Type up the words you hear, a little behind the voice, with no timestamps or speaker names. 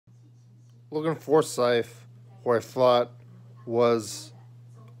Logan Forsythe, who I thought was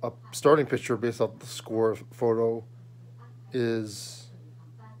a starting pitcher based off the score photo, is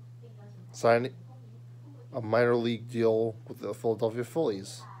signing a minor league deal with the Philadelphia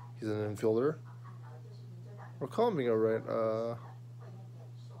Phillies. He's an infielder. We're calling it right.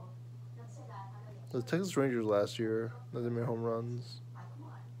 The Texas Rangers last year, they made home runs.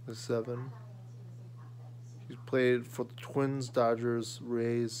 There's 7. He's played for the Twins, Dodgers,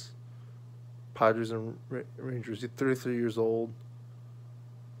 Rays, Padres, and Rangers. He's 33 years old.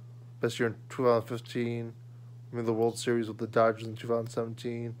 Best year in 2015. Made the World Series with the Dodgers in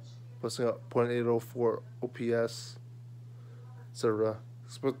 2017. Posting up .804 OPS, etc.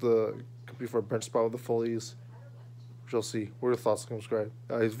 Supposed to compete for a bench spot with the Phillies. We shall see. What are your thoughts? Subscribe.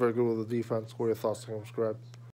 He's very good with the defense. What are your thoughts? Subscribe.